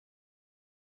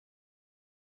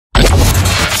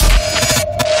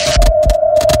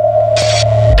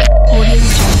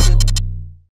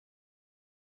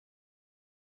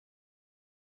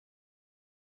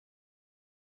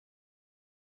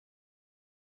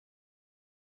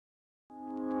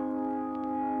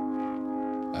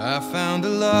I found a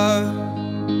love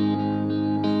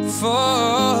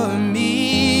for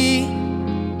me.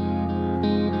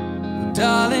 Well,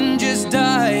 darling, just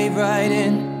dive right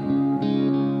in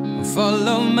and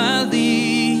follow my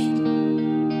lead.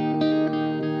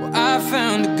 Well, I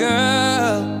found a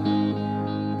girl,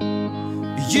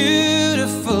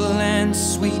 beautiful and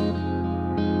sweet.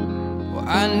 Well,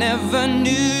 I never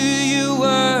knew you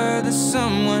were the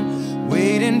someone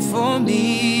waiting for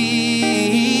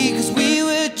me. 'Cause we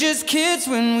were just kids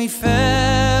when we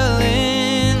fell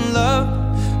in love,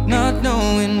 not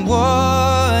knowing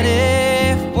what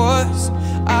it was.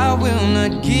 I will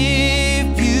not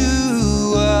give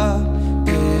you up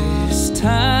this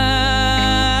time.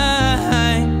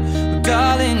 Well,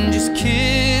 darling, just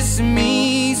kiss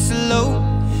me slow.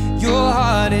 Your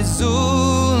heart is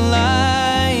all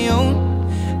I own,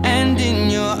 and in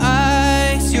your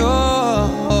eyes you're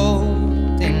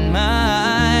holding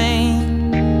mine.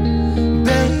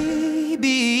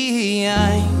 Baby,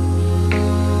 I'm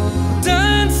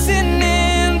dancing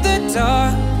in the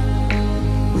dark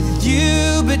with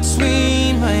you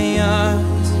between my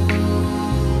arms,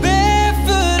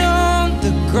 barefoot on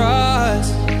the grass.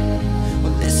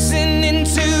 We're listening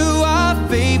to our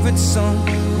favorite song.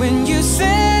 When you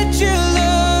said you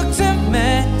looked a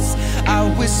mess, I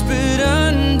whispered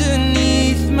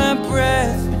underneath my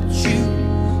breath, but you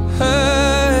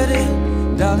heard it.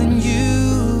 Darling, you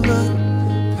look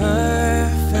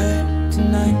perfect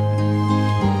tonight.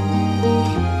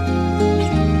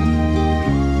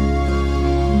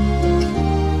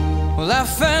 Well, I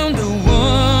found a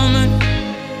woman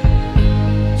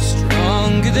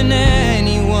stronger than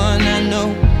anyone I know.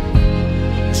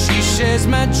 She shares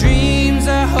my dreams.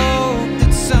 I hope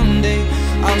that someday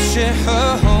I'll share her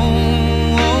home.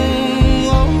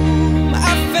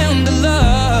 I found a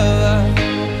love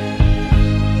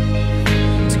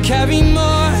to carry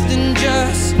more than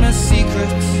just my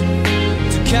secrets,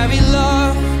 to carry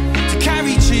love, to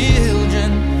carry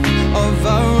children of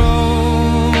our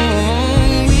own.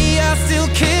 We are still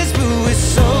kids, but we're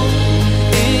so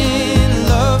in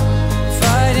love,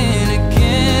 fighting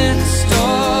against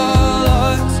all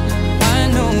odds. I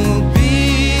know we'll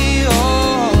be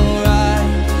alright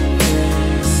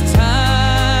this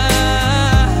time.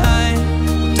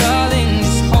 Darling,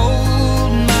 just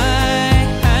hold my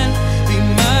hand, be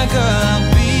my girl, I'll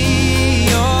be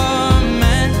your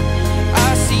man. I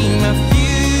see my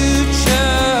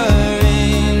future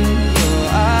in your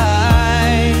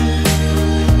eyes.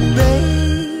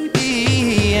 Baby,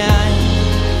 I'm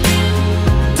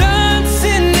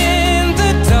dancing in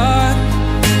the dark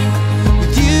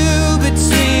with you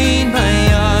between my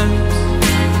arms,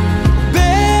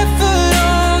 barefoot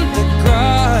on the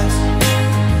grass,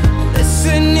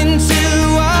 listening to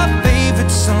our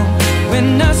favorite song. When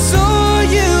I saw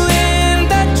you in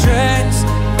that dress,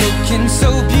 looking so